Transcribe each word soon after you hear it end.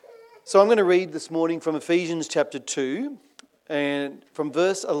So I'm going to read this morning from Ephesians chapter 2 and from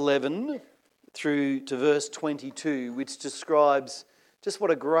verse 11 through to verse 22, which describes just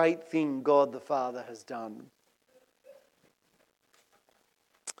what a great thing God the Father has done.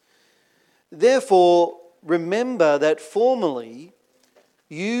 Therefore, remember that formerly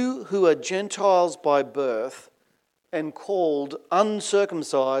you who are Gentiles by birth and called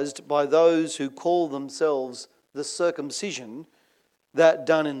uncircumcised by those who call themselves the circumcision, that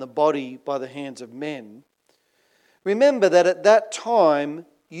done in the body by the hands of men. Remember that at that time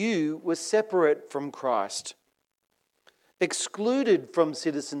you were separate from Christ, excluded from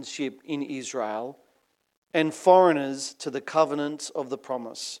citizenship in Israel, and foreigners to the covenants of the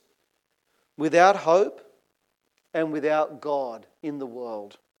promise, without hope and without God in the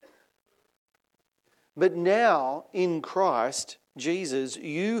world. But now in Christ Jesus,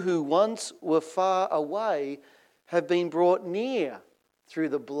 you who once were far away have been brought near through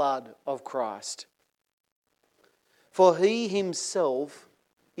the blood of Christ. For he himself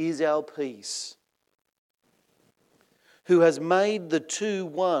is our peace, who has made the two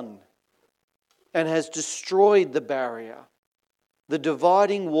one and has destroyed the barrier, the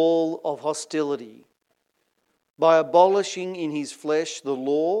dividing wall of hostility, by abolishing in his flesh the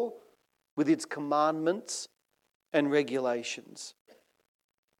law with its commandments and regulations.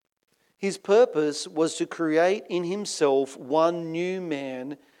 His purpose was to create in himself one new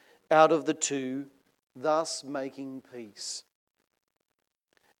man out of the two, thus making peace.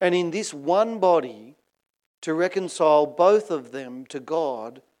 And in this one body to reconcile both of them to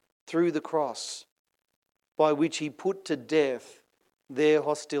God through the cross, by which he put to death their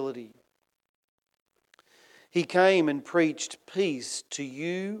hostility. He came and preached peace to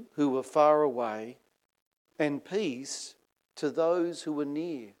you who were far away, and peace to those who were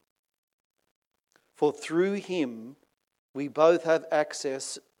near. For through him we both have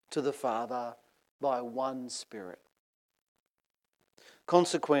access to the Father by one Spirit.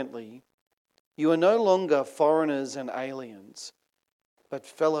 Consequently, you are no longer foreigners and aliens, but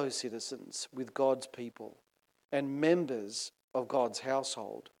fellow citizens with God's people and members of God's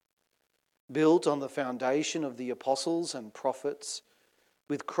household, built on the foundation of the apostles and prophets,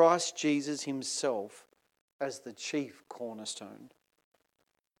 with Christ Jesus himself as the chief cornerstone.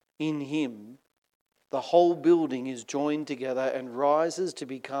 In him, the whole building is joined together and rises to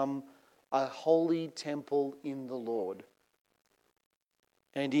become a holy temple in the Lord.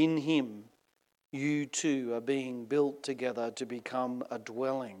 And in him, you too are being built together to become a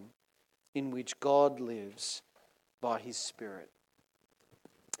dwelling in which God lives by his Spirit.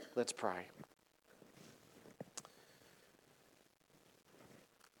 Let's pray.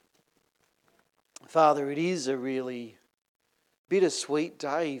 Father, it is a really bittersweet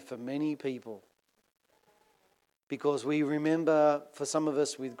day for many people, because we remember, for some of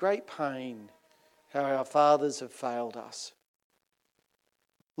us with great pain, how our fathers have failed us.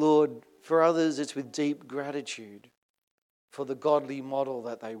 Lord, for others it's with deep gratitude for the godly model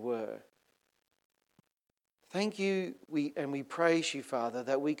that they were. Thank you, and we praise you, Father,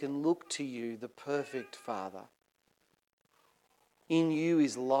 that we can look to you, the perfect Father. In you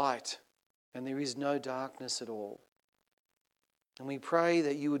is light, and there is no darkness at all. And we pray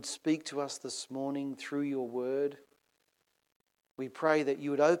that you would speak to us this morning through your word. We pray that you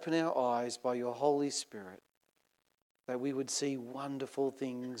would open our eyes by your Holy Spirit, that we would see wonderful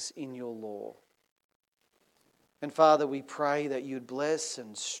things in your law. And Father, we pray that you'd bless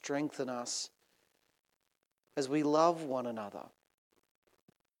and strengthen us as we love one another,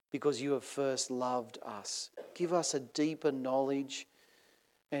 because you have first loved us. Give us a deeper knowledge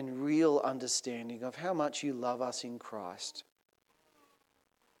and real understanding of how much you love us in Christ.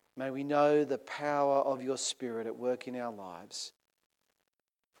 May we know the power of your Spirit at work in our lives.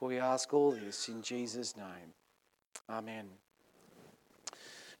 For we ask all this in Jesus' name. Amen.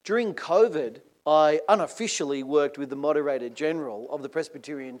 During COVID, I unofficially worked with the Moderator General of the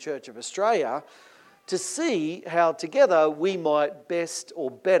Presbyterian Church of Australia to see how together we might best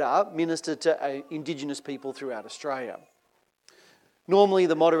or better minister to Indigenous people throughout Australia. Normally,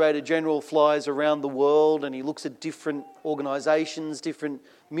 the Moderator General flies around the world and he looks at different organisations, different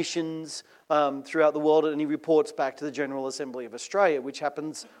missions throughout the world, and he reports back to the General Assembly of Australia, which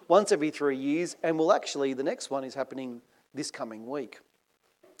happens once every 3 years, and the next one is happening this coming week.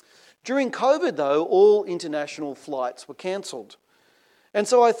 During COVID, though, all international flights were cancelled. And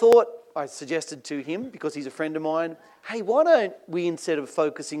so I suggested to him, because he's a friend of mine, hey, why don't we, instead of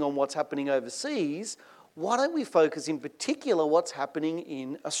focusing on what's happening overseas, why don't we focus in particular what's happening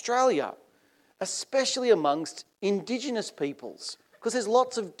in Australia, especially amongst Indigenous peoples? Because there's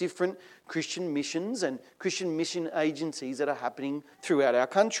lots of different Christian missions and Christian mission agencies that are happening throughout our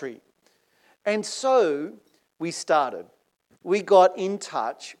country. And so we started. We got in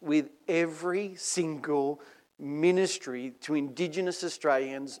touch with every single ministry to Indigenous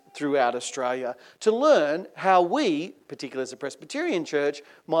Australians throughout Australia to learn how we, particularly as a Presbyterian church,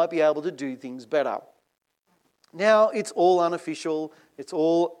 might be able to do things better. Now, it's all unofficial, it's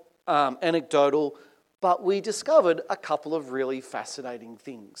all anecdotal, but we discovered a couple of really fascinating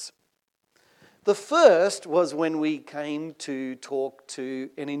things. The first was when we came to talk to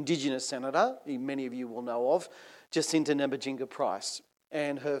an Indigenous senator, many of you will know of, Jacinta Nampijinga Price,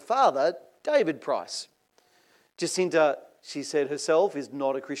 and her father, David Price. Jacinta, she said herself, is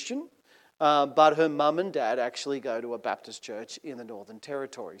not a Christian, but her mum and dad actually go to a Baptist church in the Northern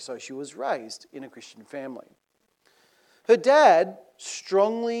Territory, so she was raised in a Christian family. Her dad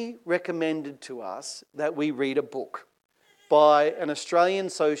strongly recommended to us that we read a book by an Australian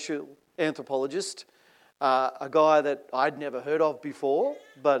social anthropologist, a guy that I'd never heard of before,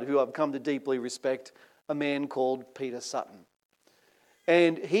 but who I've come to deeply respect, a man called Peter Sutton.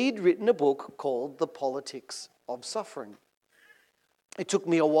 And he'd written a book called The Politics of Suffering. It took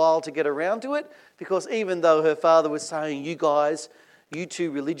me a while to get around to it, because even though her father was saying, you guys, you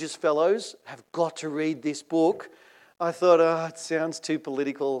two religious fellows have got to read this book, I thought, it sounds too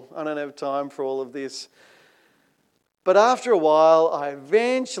political. I don't have time for all of this. But after a while, I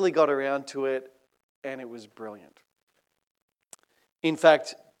eventually got around to it, and it was brilliant. In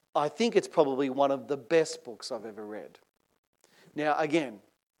fact, I think it's probably one of the best books I've ever read. Now, again,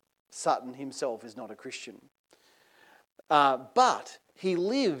 Sutton himself is not a Christian. But he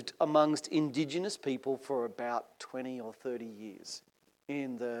lived amongst Indigenous people for about 20 or 30 years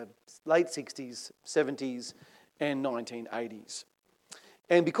in the late 60s, 70s, and 1980s.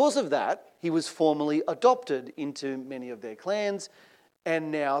 And because of that, he was formally adopted into many of their clans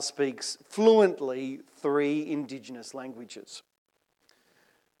and now speaks fluently 3 Indigenous languages.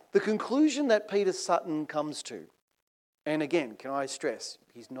 The conclusion that Peter Sutton comes to, and again, can I stress,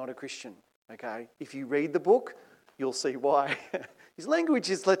 he's not a Christian, okay? If you read the book, you'll see why. His language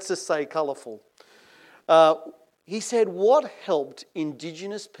is, let's just say, colourful. He said what helped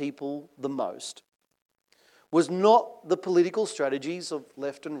Indigenous people the most was not the political strategies of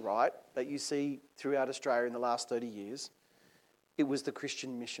left and right that you see throughout Australia in the last 30 years. It was the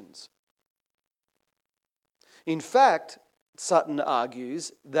Christian missions. In fact, Sutton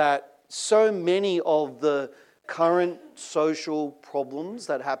argues that so many of the current social problems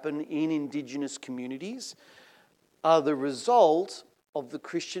that happen in Indigenous communities are the result of the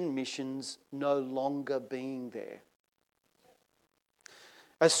Christian missions no longer being there.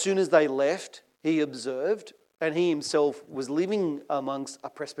 As soon as they left, he observed, and he himself was living amongst a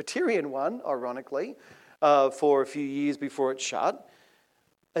Presbyterian one, ironically, for a few years before it shut.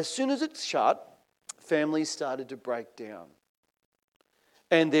 As soon as it shut, families started to break down.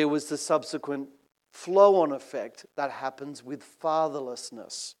 And there was the subsequent flow-on effect that happens with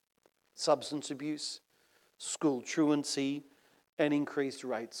fatherlessness, substance abuse, school truancy, and increased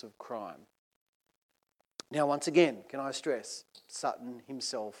rates of crime. Now, once again, can I stress, Sutton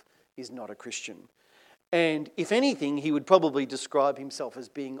himself is not a Christian. And if anything, he would probably describe himself as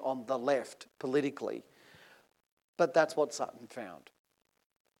being on the left politically. But that's what Sutton found.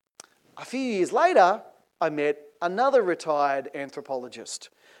 A few years later, I met another retired anthropologist.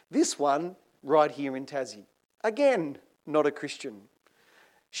 This one right here in Tassie. Again, not a Christian.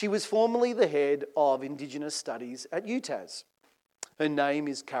 She was formerly the head of Indigenous Studies at UTAS. Her name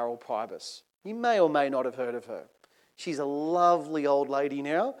is Carol Pybus. You may or may not have heard of her. She's a lovely old lady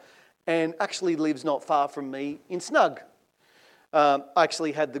now, and actually lives not far from me in Snug. I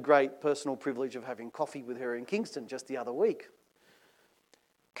actually had the great personal privilege of having coffee with her in Kingston just the other week.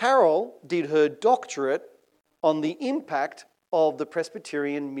 Carol did her doctorate on the impact of the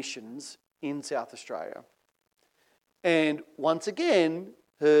Presbyterian missions in South Australia. And once again,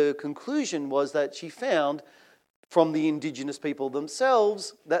 her conclusion was that she found from the Indigenous people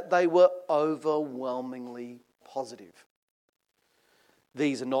themselves that they were overwhelmingly positive.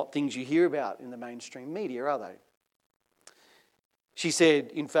 These are not things you hear about in the mainstream media, are they? She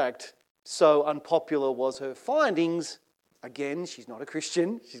said, in fact, so unpopular was her findings. Again, she's not a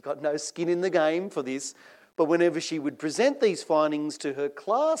Christian. She's got no skin in the game for this. But whenever she would present these findings to her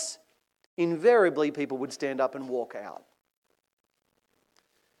class, invariably people would stand up and walk out.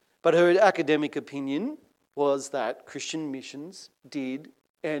 But her academic opinion was that Christian missions did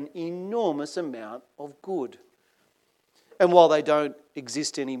an enormous amount of good. And while they don't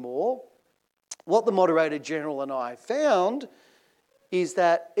exist anymore, what the Moderator General and I found is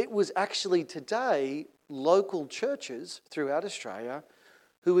that it was actually today local churches throughout Australia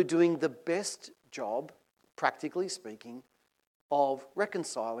who are doing the best job, practically speaking, of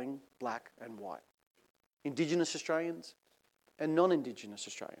reconciling black and white, Indigenous Australians and non-Indigenous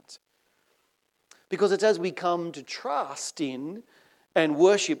Australians. Because it's as we come to trust in and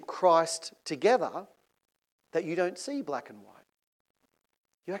worship Christ together that you don't see black and white.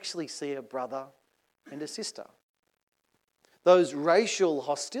 You actually see a brother and a sister. Those racial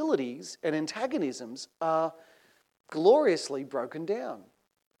hostilities and antagonisms are gloriously broken down.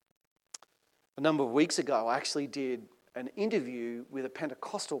 A number of weeks ago, I actually did an interview with a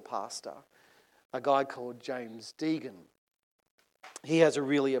Pentecostal pastor, a guy called James Deegan. He has a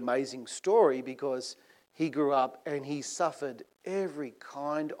really amazing story because he grew up and he suffered every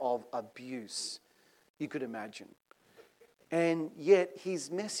kind of abuse you could imagine. And yet his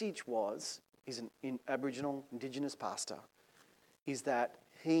message was, he's an Aboriginal Indigenous pastor, is that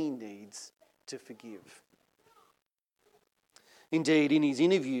he needs to forgive. Indeed, in his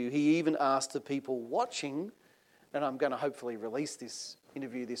interview, he even asked the people watching, and I'm going to hopefully release this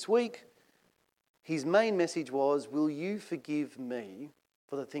interview this week, his main message was, will you forgive me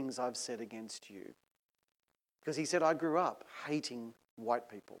for the things I've said against you? Because he said, I grew up hating white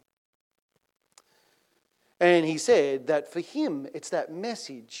people. And he said that for him, it's that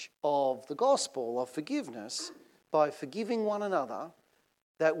message of the gospel of forgiveness, by forgiving one another,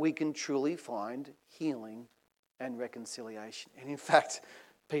 that we can truly find healing and reconciliation. And in fact,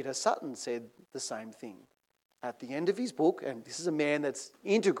 Peter Sutton said the same thing. At the end of his book, and this is a man that's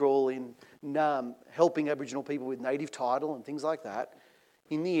integral in helping Aboriginal people with native title and things like that,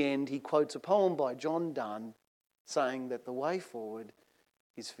 in the end he quotes a poem by John Donne saying that the way forward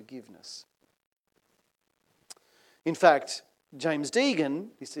is forgiveness. In fact, James Deegan,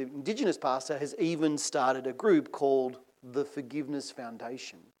 this Indigenous pastor, has even started a group called the Forgiveness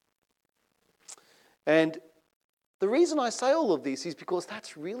Foundation. And the reason I say all of this is because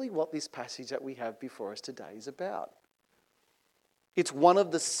that's really what this passage that we have before us today is about. It's one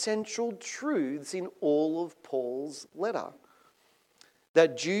of the central truths in all of Paul's letter,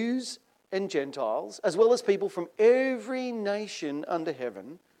 that Jews and Gentiles, as well as people from every nation under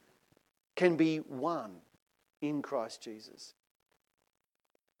heaven, can be one in Christ Jesus.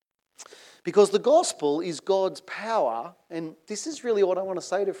 Because the gospel is God's power, and this is really what I want to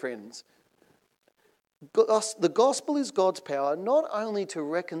say to friends. The gospel is God's power not only to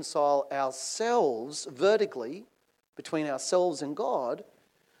reconcile ourselves vertically between ourselves and God,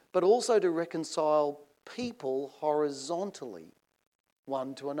 but also to reconcile people horizontally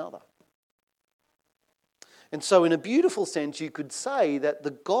one to another. And so in a beautiful sense, you could say that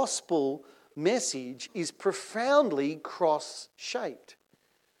the gospel message is profoundly cross-shaped.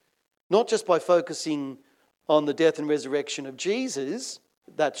 Not just by focusing on the death and resurrection of Jesus,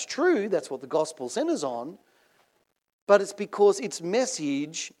 that's true, that's what the gospel centers on, but it's because its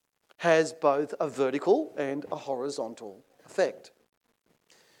message has both a vertical and a horizontal effect.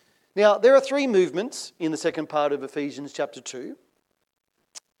 Now, there are three movements in the second part of Ephesians chapter 2,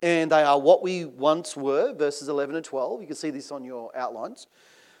 and they are what we once were, verses 11 and 12. You can see this on your outlines.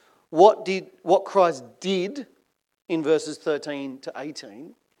 What Christ did in verses 13 to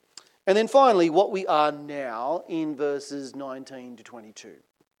 18. And then finally, what we are now in verses 19 to 22.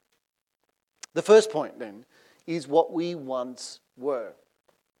 The first point then is what we once were.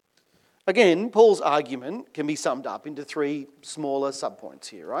 Again, Paul's argument can be summed up into three smaller subpoints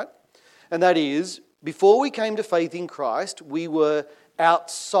here, right? And that is, before we came to faith in Christ, we were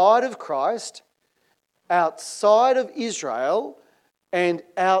outside of Christ, outside of Israel, and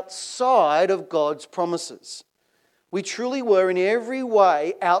outside of God's promises. We truly were in every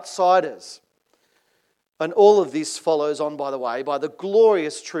way outsiders. And all of this follows on, by the way, by the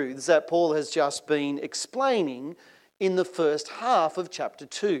glorious truths that Paul has just been explaining in the first half of chapter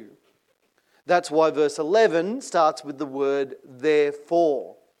 2. That's why verse 11 starts with the word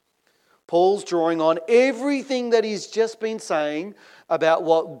therefore. Paul's drawing on everything that he's just been saying about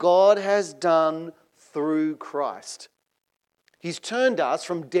what God has done through Christ. He's turned us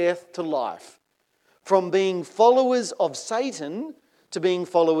from death to life, from being followers of Satan to being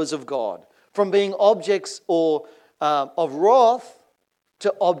followers of God, from being objects of wrath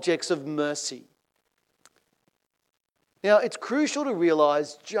to objects of mercy. Now, it's crucial to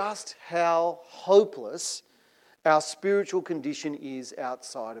realise just how hopeless our spiritual condition is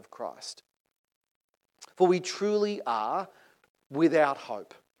outside of Christ. For we truly are without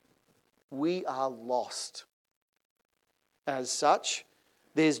hope. We are lost. As such,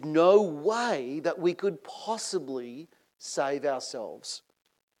 there's no way that we could possibly save ourselves.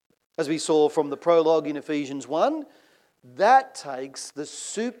 As we saw from the prologue in Ephesians 1, that takes the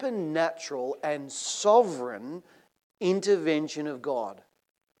supernatural and sovereign intervention of God.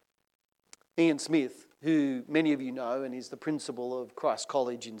 Ian Smith who many of you know and is the principal of Christ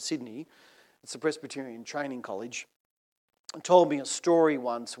College in Sydney, it's a Presbyterian training college, told me a story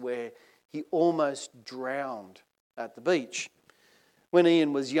once where he almost drowned at the beach. When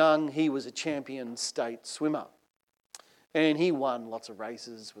Ian was young, he was a champion state swimmer. And he won lots of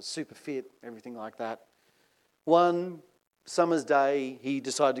races, was super fit, everything like that. One summer's day, he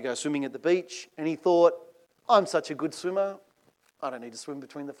decided to go swimming at the beach, and he thought, I'm such a good swimmer, I don't need to swim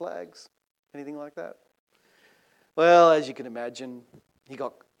between the flags, anything like that. Well, as you can imagine, he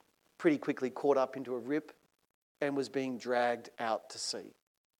got pretty quickly caught up into a rip and was being dragged out to sea.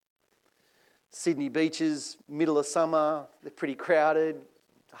 Sydney beaches, middle of summer, they're pretty crowded,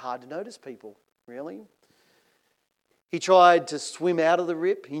 hard to notice people, really. He tried to swim out of the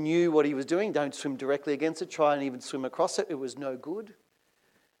rip. He knew what he was doing. Don't swim directly against it. Try and even swim across it. It was no good.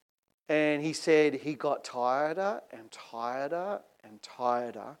 And he said he got tireder and tireder and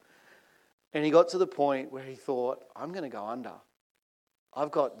tireder. And he got to the point where he thought, I'm going to go under.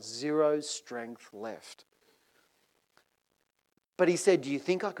 I've got zero strength left. But he said, do you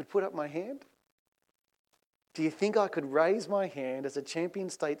think I could put up my hand? Do you think I could raise my hand as a champion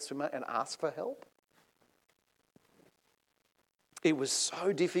state swimmer and ask for help? It was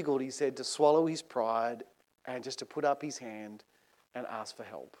so difficult, he said, to swallow his pride and just to put up his hand and ask for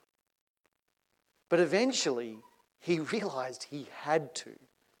help. But eventually, he realised he had to,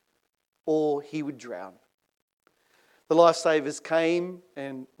 or he would drown. The lifesavers came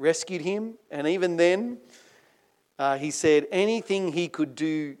and rescued him, and even then, he said anything he could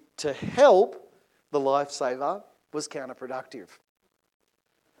do to help the lifesaver was counterproductive.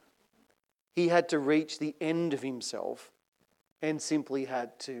 He had to reach the end of himself and simply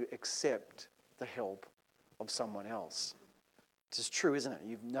had to accept the help of someone else. It's true, isn't it?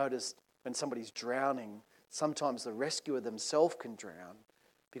 You've noticed when somebody's drowning, sometimes the rescuer themselves can drown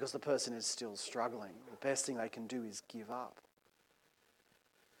because the person is still struggling. The best thing they can do is give up.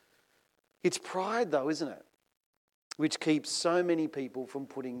 It's pride, though, isn't it? Which keeps so many people from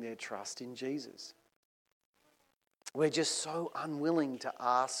putting their trust in Jesus. We're just so unwilling to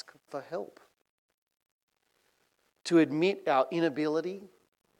ask for help, to admit our inability,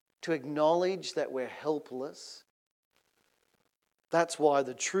 to acknowledge that we're helpless. That's why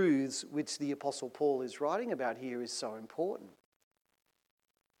the truths which the Apostle Paul is writing about here is so important.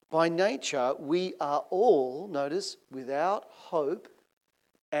 By nature, we are all, notice, without hope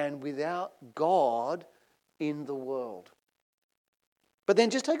and without God in the world. But then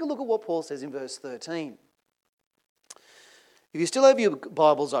just take a look at what Paul says in verse 13. If you still have your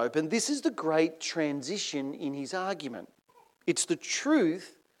Bibles open, this is the great transition in his argument. It's the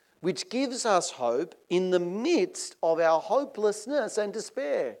truth which gives us hope in the midst of our hopelessness and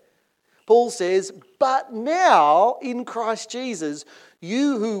despair. Paul says, but now in Christ Jesus,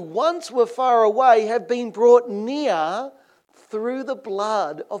 you who once were far away have been brought near through the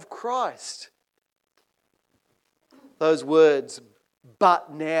blood of Christ. Those words,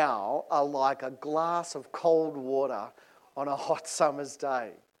 but now, are like a glass of cold water on a hot summer's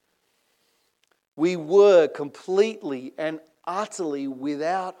day. We were completely and utterly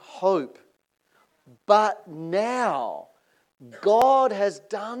without hope. But now, God has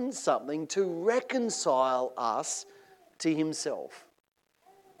done something to reconcile us to himself.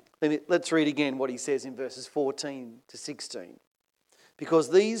 Let's read again what he says in verses 14 to 16. Because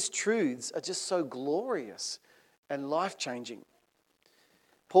these truths are just so glorious and life-changing.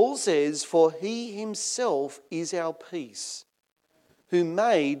 Paul says, for he himself is our peace, who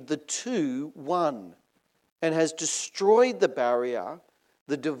made the two one, and has destroyed the barrier,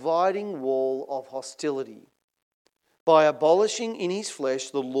 the dividing wall of hostility, by abolishing in his flesh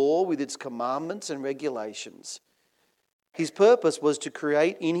the law with its commandments and regulations. His purpose was to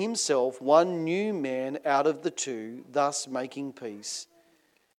create in himself one new man out of the two, thus making peace,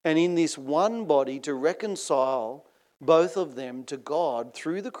 and in this one body to reconcile both of them to God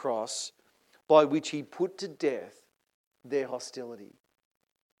through the cross, by which he put to death their hostility.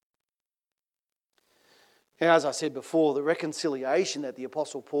 Now, as I said before, the reconciliation that the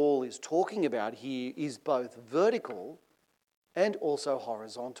Apostle Paul is talking about here is both vertical and also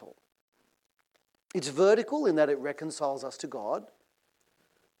horizontal. It's vertical in that it reconciles us to God,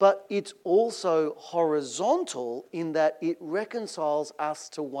 but it's also horizontal in that it reconciles us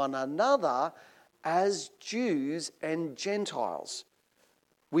to one another as Jews and Gentiles.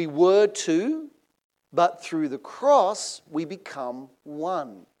 We were two, but through the cross we become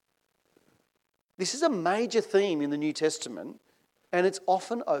one. This is a major theme in the New Testament, and it's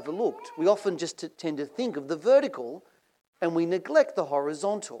often overlooked. We often just tend to think of the vertical and we neglect the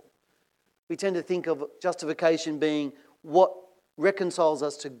horizontal. We tend to think of justification being what reconciles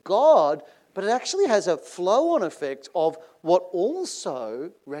us to God, but it actually has a flow-on effect of what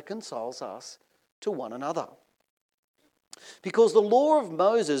also reconciles us to one another. Because the law of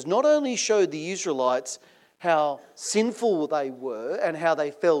Moses not only showed the Israelites how sinful they were and how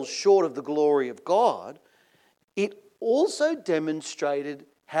they fell short of the glory of God, it also demonstrated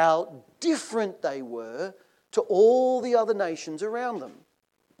how different they were to all the other nations around them,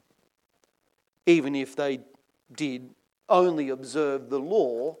 even if they did only observe the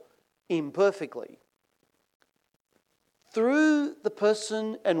law imperfectly. Through the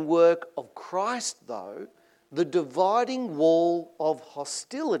person and work of Christ, though, the dividing wall of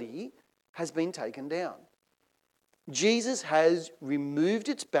hostility has been taken down. Jesus has removed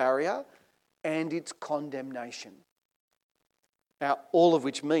its barrier and its condemnation. Now, all of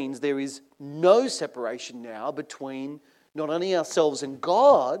which means there is no separation now between not only ourselves and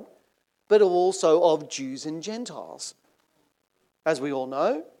God, but also of Jews and Gentiles. As we all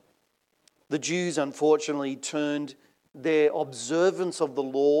know, the Jews unfortunately turned their observance of the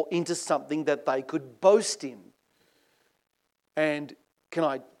law into something that they could boast in. And can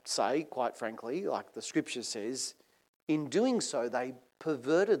I say, quite frankly, like the scripture says, in doing so, they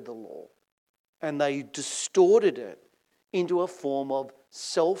perverted the law and they distorted it into a form of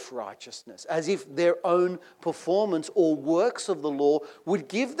self-righteousness, as if their own performance or works of the law would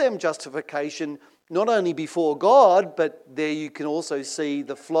give them justification not only before God, but there you can also see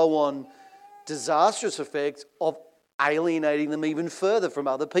the flow-on disastrous effect of alienating them even further from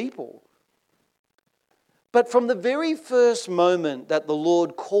other people. But from the very first moment that the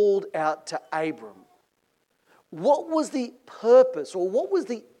Lord called out to Abram, what was the purpose or what was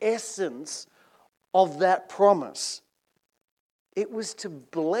the essence of that promise? It was to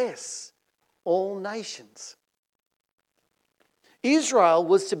bless all nations. Israel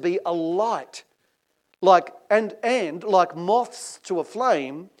was to be a light, like moths to a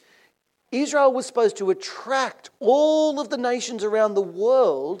flame. Israel was supposed to attract all of the nations around the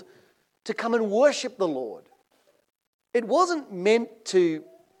world to come and worship the Lord. It wasn't meant to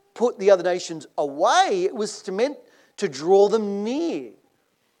put the other nations away, it was meant to draw them near.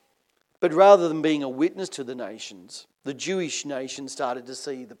 But rather than being a witness to the nations, the Jewish nation started to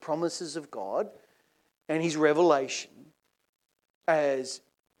see the promises of God and his revelation as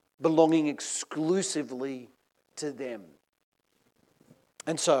belonging exclusively to them.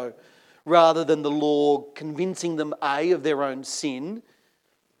 And so, rather than the law convincing them, of their own sin,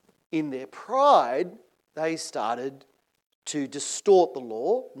 in their pride, they started to distort the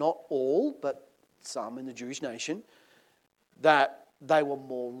law, not all, but some in the Jewish nation, that they were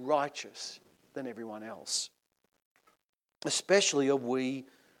more righteous than everyone else. Especially of we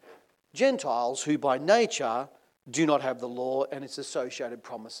Gentiles who by nature do not have the law and its associated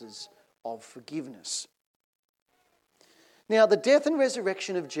promises of forgiveness. Now, the death and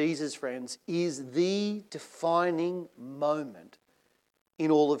resurrection of Jesus, friends, is the defining moment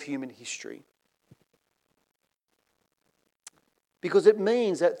in all of human history. Because it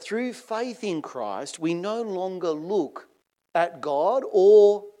means that through faith in Christ, we no longer look at God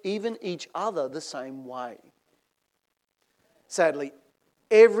or even each other the same way. Sadly,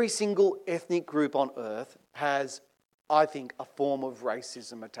 every single ethnic group on earth has, I think, a form of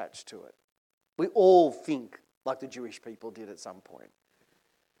racism attached to it. We all think like the Jewish people did at some point.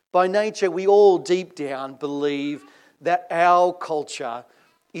 By nature, we all deep down believe that our culture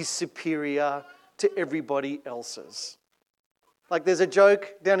is superior to everybody else's. Like there's a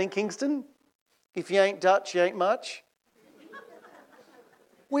joke down in Kingston, if you ain't Dutch, you ain't much.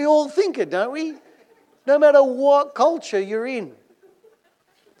 We all think it, don't we? No matter what culture you're in.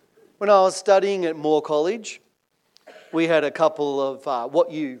 When I was studying at Moore College, we had a couple of what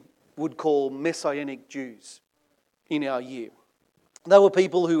you would call Messianic Jews in our year. They were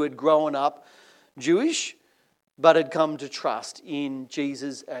people who had grown up Jewish but had come to trust in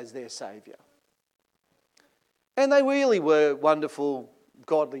Jesus as their saviour. And they really were wonderful,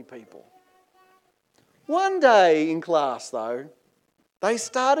 godly people. One day in class, though, they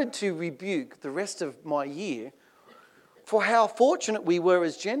started to rebuke the rest of my year for how fortunate we were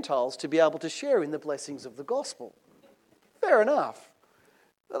as Gentiles to be able to share in the blessings of the gospel. Fair enough.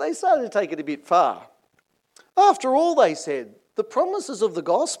 But they started to take it a bit far. After all, they said, the promises of the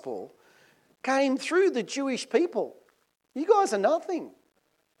gospel came through the Jewish people. You guys are nothing.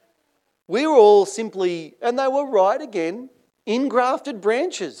 We were all simply, and they were right again, engrafted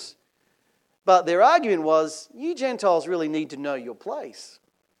branches. But their argument was, you Gentiles really need to know your place.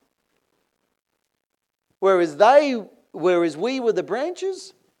 Whereas we were the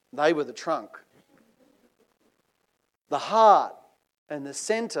branches, they were the trunk. The heart and the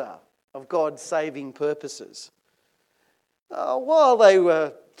centre of God's saving purposes. While they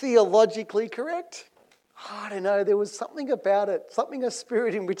were theologically correct. I don't know, there was something about it, a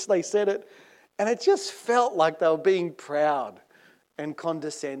spirit in which they said it, and it just felt like they were being proud and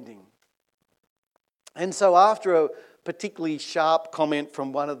condescending. And so after a particularly sharp comment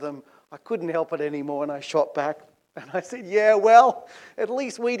from one of them, I couldn't help it anymore and I shot back and I said, yeah, well, at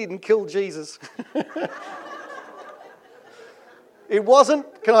least we didn't kill Jesus. It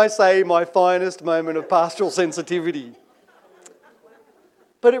wasn't, can I say, my finest moment of pastoral sensitivity.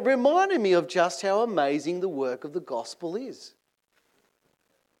 But it reminded me of just how amazing the work of the gospel is.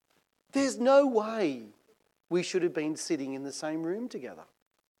 There's no way we should have been sitting in the same room together.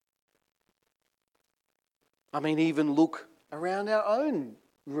 I mean, even look around our own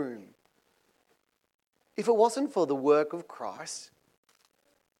room. If it wasn't for the work of Christ,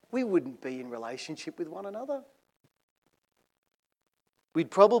 we wouldn't be in relationship with one another. We'd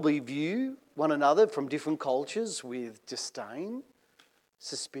probably view one another from different cultures with disdain,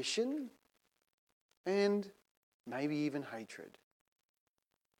 suspicion, and maybe even hatred.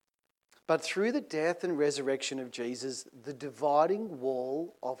 But through the death and resurrection of Jesus, the dividing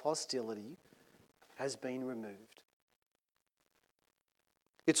wall of hostility has been removed.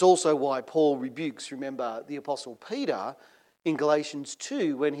 It's also why Paul rebukes, remember, the Apostle Peter in Galatians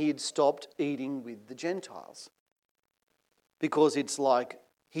 2 when he had stopped eating with the Gentiles. Because it's like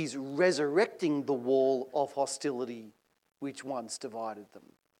he's resurrecting the wall of hostility which once divided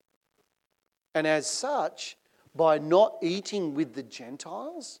them. And as such, by not eating with the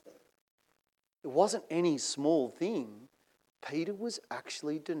Gentiles, it wasn't any small thing. Peter was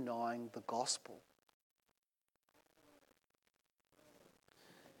actually denying the gospel.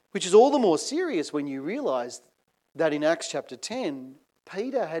 Which is all the more serious when you realise that in Acts chapter 10,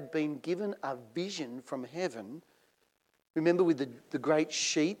 Peter had been given a vision from heaven. Remember, with the great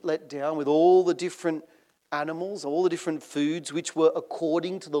sheet let down with all the different animals, all the different foods which were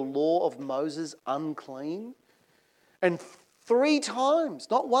according to the law of Moses unclean. And 3 times,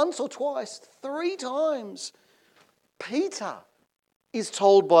 not once or twice, 3 times, Peter is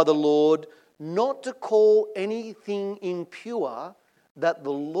told by the Lord not to call anything impure that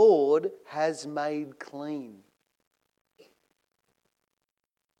the Lord has made clean.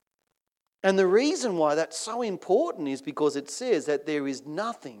 And the reason why that's so important is because it says that there is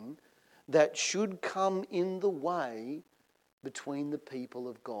nothing that should come in the way between the people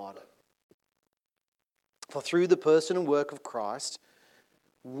of God. For through the person and work of Christ,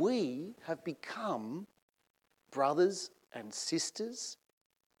 we have become brothers and sisters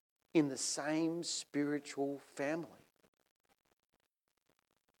in the same spiritual family.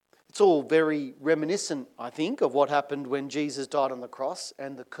 It's all very reminiscent, I think, of what happened when Jesus died on the cross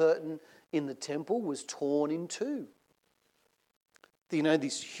and the curtain in the temple was torn in two. You know,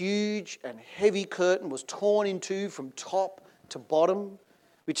 this huge and heavy curtain was torn in two from top to bottom,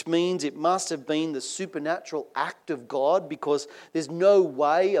 which means it must have been the supernatural act of God, because there's no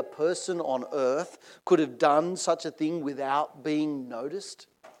way a person on earth could have done such a thing without being noticed.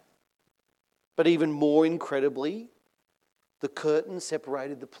 But even more incredibly, the curtain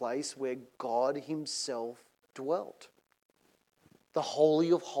separated the place where God himself dwelt. The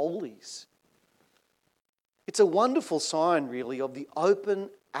Holy of Holies. It's a wonderful sign, really, of the open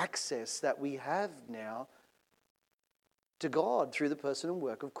access that we have now to God through the person and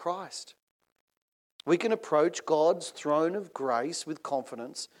work of Christ. We can approach God's throne of grace with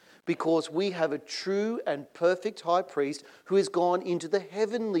confidence because we have a true and perfect high priest who has gone into the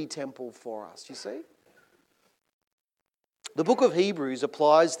heavenly temple for us, you see? The book of Hebrews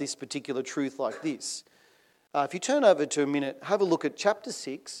applies this particular truth like this. If you turn over to a minute, have a look at chapter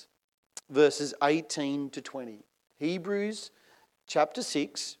 6, verses 18 to 20. Hebrews chapter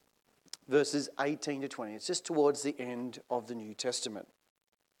 6, verses 18 to 20. It's just towards the end of the New Testament.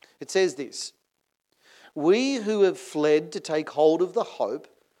 It says this: "We who have fled to take hold of the hope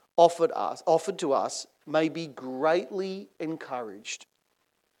offered to us may be greatly encouraged.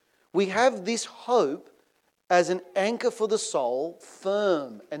 We have this hope as an anchor for the soul,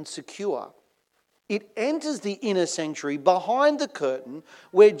 firm and secure. It enters the inner sanctuary behind the curtain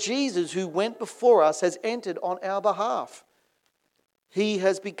where Jesus, who went before us, has entered on our behalf. He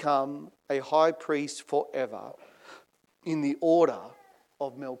has become a high priest forever in the order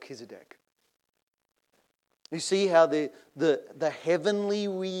of Melchizedek." You see how the heavenly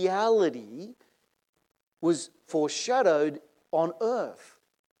reality was foreshadowed on earth.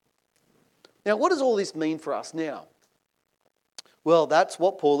 Now, what does all this mean for us now? Well, that's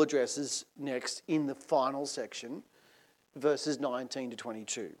what Paul addresses next in the final section, verses 19 to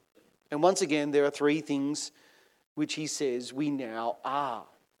 22. And once again, there are 3 things which he says we now are.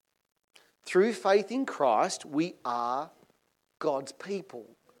 Through faith in Christ, we are God's people.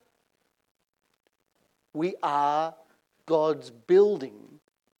 We are God's building.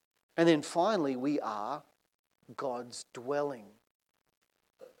 And then finally, we are God's dwelling.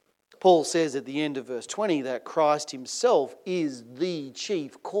 Paul says at the end of verse 20 that Christ himself is the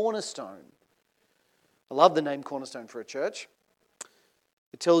chief cornerstone. I love the name cornerstone for a church.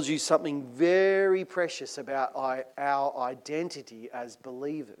 It tells you something very precious about our identity as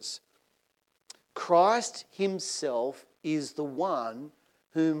believers. Christ himself is the one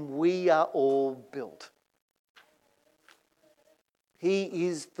whom we are all built. He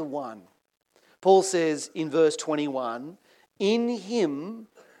is the one. Paul says in verse 21, in him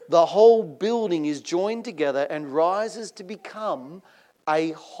the whole building is joined together and rises to become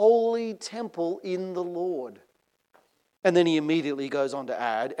a holy temple in the Lord. And then he immediately goes on to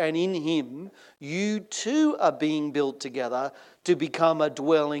add, and in him you too are being built together to become a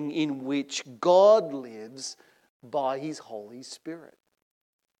dwelling in which God lives by his Holy Spirit.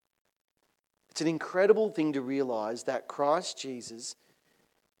 It's an incredible thing to realize that Christ Jesus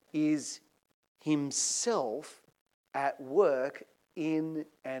is himself at work in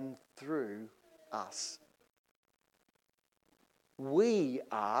and through us. We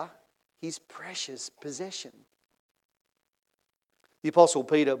are his precious possession. The Apostle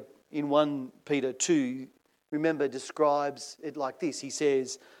Peter in 1 Peter 2, remember, describes it like this. He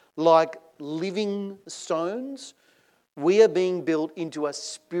says, like living stones, we are being built into a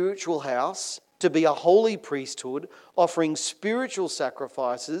spiritual house to be a holy priesthood, offering spiritual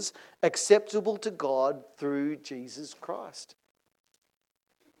sacrifices acceptable to God through Jesus Christ.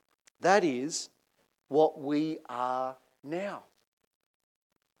 That is what we are now.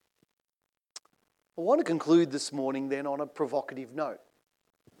 I want to conclude this morning then on a provocative note.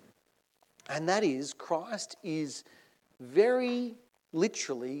 And that is, Christ is very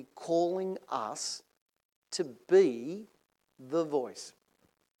literally calling us to be the voice.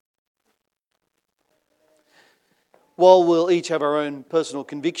 While we'll each have our own personal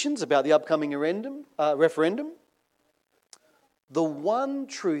convictions about the upcoming referendum, the one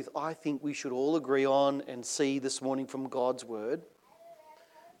truth I think we should all agree on and see this morning from God's word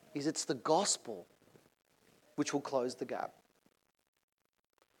is it's the gospel which will close the gap.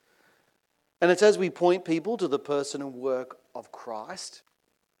 And it's as we point people to the person and work of Christ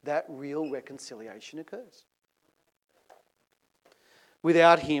that real reconciliation occurs.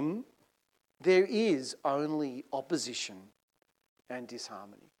 Without him, there is only opposition and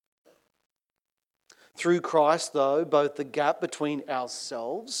disharmony. Through Christ, though, both the gap between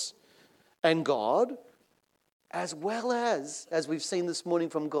ourselves and God, as well as we've seen this morning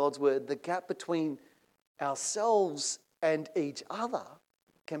from God's word, the gap between ourselves and each other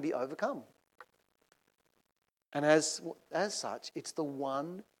can be overcome. And as such, it's the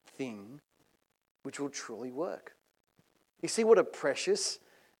one thing which will truly work. You see what a precious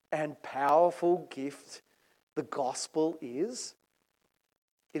and powerful gift the gospel is?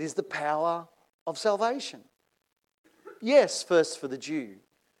 It is the power of salvation. Yes, first for the Jew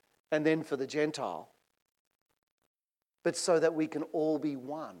and then for the Gentile, but so that we can all be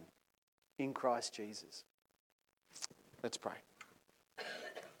one in Christ Jesus. Let's pray.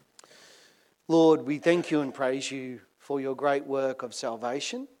 Lord, we thank you and praise you for your great work of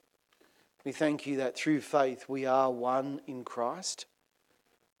salvation. We thank you that through faith we are one in Christ.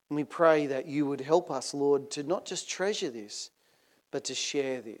 And we pray that you would help us, Lord, to not just treasure this, but to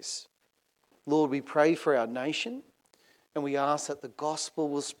share this. Lord, we pray for our nation and we ask that the gospel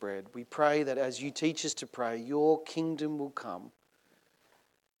will spread. We pray that as you teach us to pray, your kingdom will come,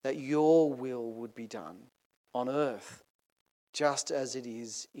 that your will would be done on earth just as it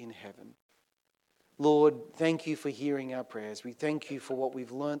is in heaven. Lord, thank you for hearing our prayers. We thank you for what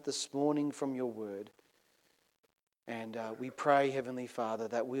we've learnt this morning from your word. And we pray, Heavenly Father,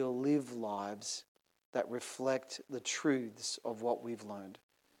 that we'll live lives that reflect the truths of what we've learned.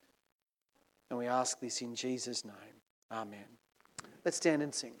 And we ask this in Jesus' name. Amen. Let's stand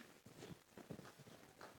and sing.